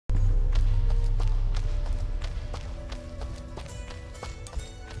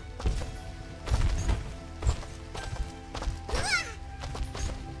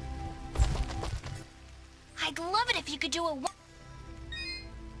could do it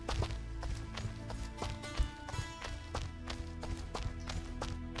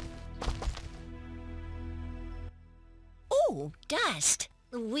Oh, Dust.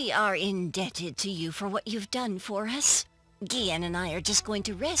 We are indebted to you for what you've done for us. Gian and I are just going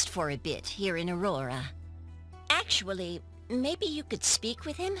to rest for a bit here in Aurora. Actually, maybe you could speak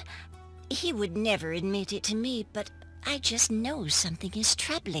with him? He would never admit it to me, but I just know something is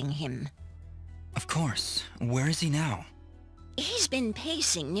troubling him. Of course. Where is he now? He's been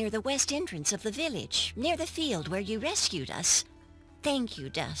pacing near the west entrance of the village, near the field where you rescued us. Thank you,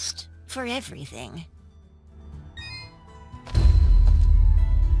 Dust, for everything.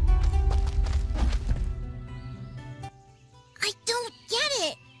 I don't get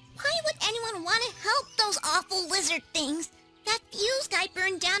it. Why would anyone want to help those awful lizard things? That fuse guy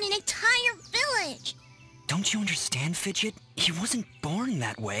burned down an entire village. Don't you understand, Fidget? He wasn't born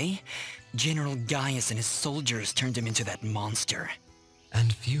that way. General Gaius and his soldiers turned him into that monster.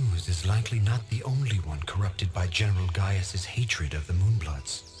 And Fuse is likely not the only one corrupted by General Gaius's hatred of the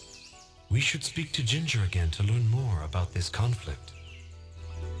Moonbloods. We should speak to Ginger again to learn more about this conflict.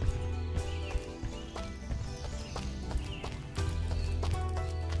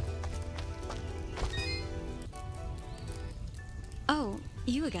 Oh,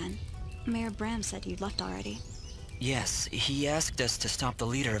 you again. Mayor Bram said you'd left already. Yes, he asked us to stop the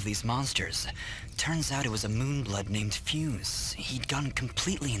leader of these monsters. Turns out it was a Moonblood named Fuse. He'd gone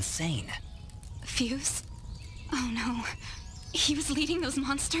completely insane. Fuse? Oh no. He was leading those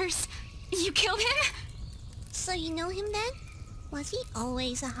monsters? You killed him? So you know him then? Was he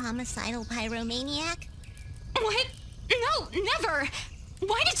always a homicidal pyromaniac? What? No, never!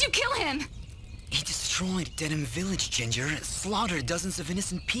 Why did you kill him? He destroyed Dedham Village, Ginger, slaughtered dozens of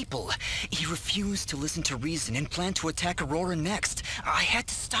innocent people. He refused to listen to reason and planned to attack Aurora next. I had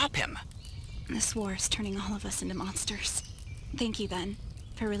to stop him. This war is turning all of us into monsters. Thank you, then,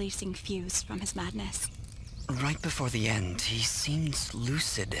 for releasing Fuse from his madness. Right before the end, he seemed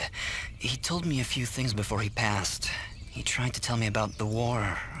lucid. He told me a few things before he passed. He tried to tell me about the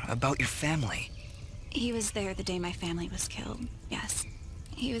war, about your family. He was there the day my family was killed, yes.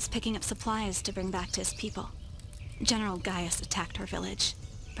 He was picking up supplies to bring back to his people. General Gaius attacked our village,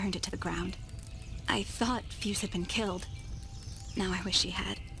 burned it to the ground. I thought Fuse had been killed. Now I wish he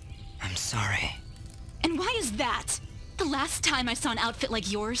had. I'm sorry. And why is that? The last time I saw an outfit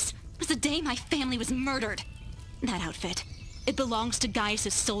like yours was the day my family was murdered. That outfit, it belongs to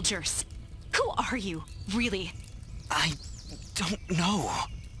Gaius' soldiers. Who are you, really? I don't know.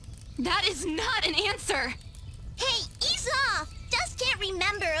 That is not an answer! Hey, ease off! Dust can't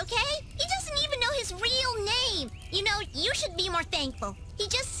remember, okay? He doesn't even know his real name. You know, you should be more thankful. He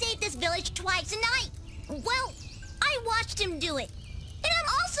just saved this village twice, and well, I watched him do it. And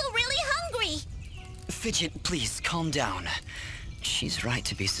I'm also really hungry. Fidget, please, calm down. She's right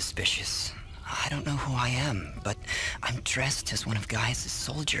to be suspicious. I don't know who I am, but I'm dressed as one of Gaius'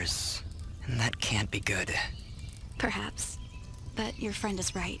 soldiers. And that can't be good. Perhaps. But your friend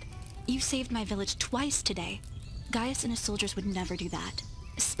is right. You saved my village twice today. Gaius and his soldiers would never do that,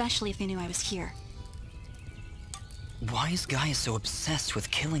 especially if they knew I was here. Why is Gaius so obsessed with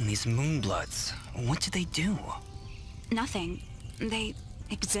killing these Moonbloods? What did they do? Nothing. They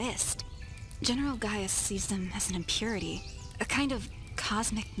exist. General Gaius sees them as an impurity, a kind of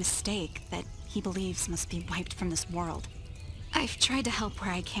cosmic mistake that he believes must be wiped from this world. I've tried to help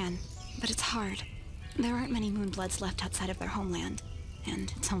where I can, but it's hard. There aren't many Moonbloods left outside of their homeland,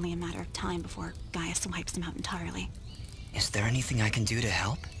 and it's only a matter of time before Gaius wipes them out entirely. Is there anything I can do to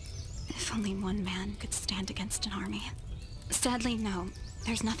help? If only one man could stand against an army. Sadly, no.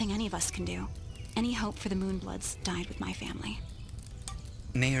 There's nothing any of us can do. Any hope for the Moonbloods died with my family.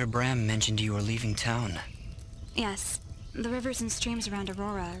 Mayor Bram mentioned you were leaving town. Yes. The rivers and streams around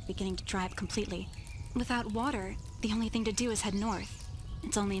Aurora are beginning to dry up completely. Without water, the only thing to do is head north.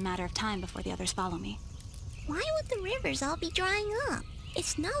 It's only a matter of time before the others follow me. Why would the rivers all be drying up?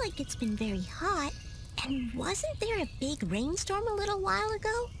 It's not like it's been very hot. And wasn't there a big rainstorm a little while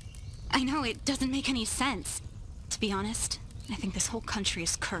ago? I know, it doesn't make any sense. To be honest, I think this whole country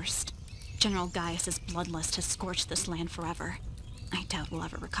is cursed. General Gaius' bloodlust has scorched this land forever. I doubt we'll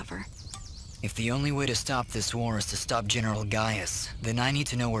ever recover. If the only way to stop this war is to stop General Gaius, then I need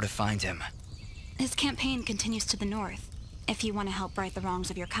to know where to find him. His campaign continues to the north. If you want to help right the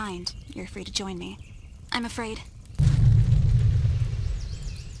wrongs of your kind, you're free to join me. I'm afraid.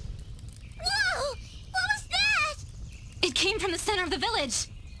 Whoa! What was that? It came from the center of the village!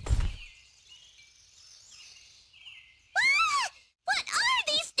 Ah! What are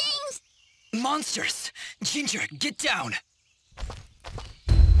these things? Monsters! Ginger, get down!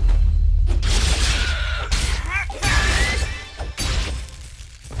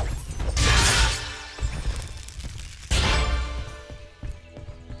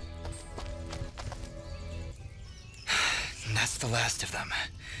 the last of them.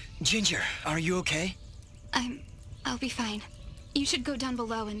 Ginger, are you okay? I'll be fine. You should go down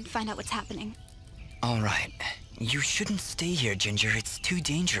below and find out what's happening. All right. You shouldn't stay here, Ginger. It's too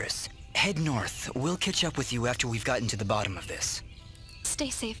dangerous. Head north. We'll catch up with you after we've gotten to the bottom of this.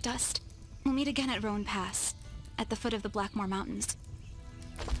 Stay safe, Dust. We'll meet again at Roan Pass, at the foot of the Blackmore Mountains.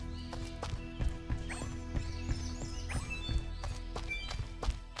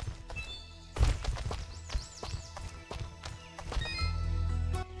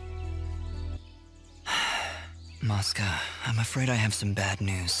 Mosca, I'm afraid I have some bad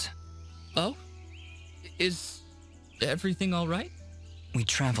news. Oh? Is everything all right? We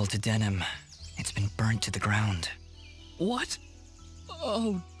traveled to Denim. It's been burnt to the ground. What?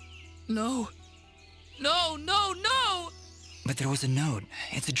 Oh, no. No, no, no! But there was a note.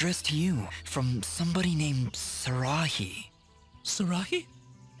 It's addressed to you, from somebody named Sarahi. Sarahi?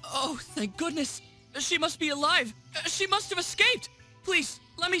 Oh, thank goodness. She must be alive. She must have escaped. Please,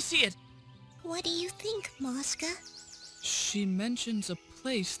 let me see it. What do you think, Mosca? She mentions a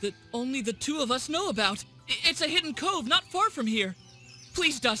place that only the two of us know about. It's a hidden cove not far from here.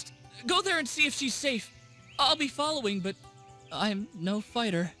 Please, Dust, go there and see if she's safe. I'll be following, but I'm no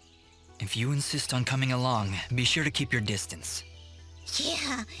fighter. If you insist on coming along, be sure to keep your distance.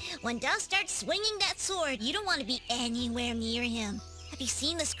 Yeah, when Dust starts swinging that sword, you don't want to be anywhere near him. Have you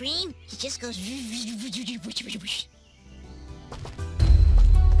seen the scream? He just goes...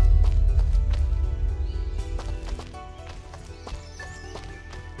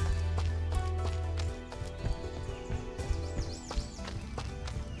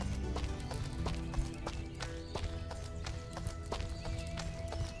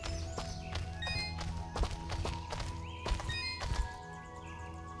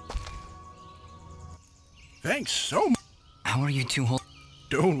 Thanks so much. How are you two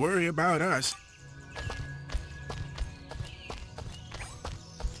Don't worry about us.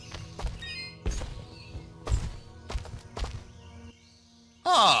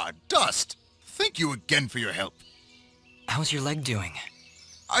 Ah, Dust! Thank you again for your help. How's your leg doing?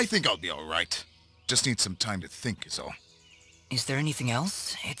 I think I'll be alright. Just need some time to think is all. Is there anything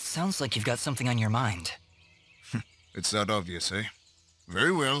else? It sounds like you've got something on your mind. It's that obvious, eh?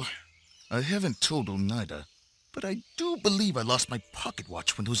 Very well. I haven't told Oneida, but I do believe I lost my pocket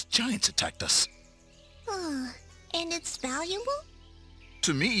watch when those giants attacked us. Oh, and it's valuable?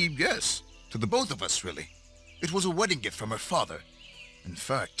 To me, yes. To the both of us, really. It was a wedding gift from her father. In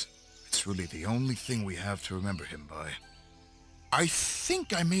fact, it's really the only thing we have to remember him by. I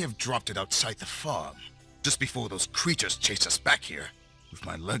think I may have dropped it outside the farm, just before those creatures chased us back here. With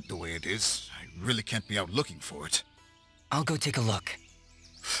my leg the way it is, I really can't be out looking for it. I'll go take a look.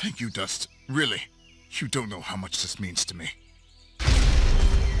 Thank you, Dust. Really. You don't know how much this means to me.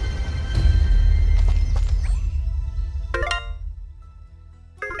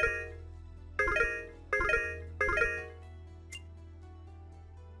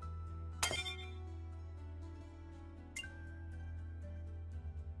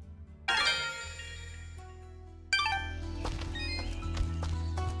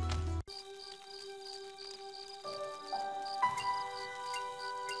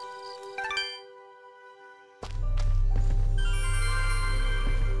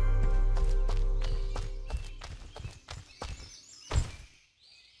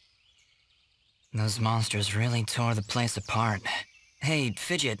 Those monsters really tore the place apart. Hey,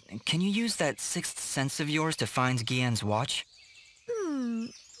 Fidget, can you use that sixth sense of yours to find Guillen's watch?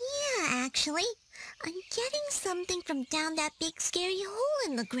 Yeah, actually. I'm getting something from down that big scary hole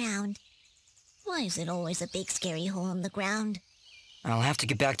in the ground. Why is it always a big scary hole in the ground? I'll have to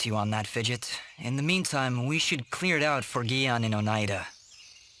get back to you on that, Fidget. In the meantime, we should clear it out for Guillen and Oneida.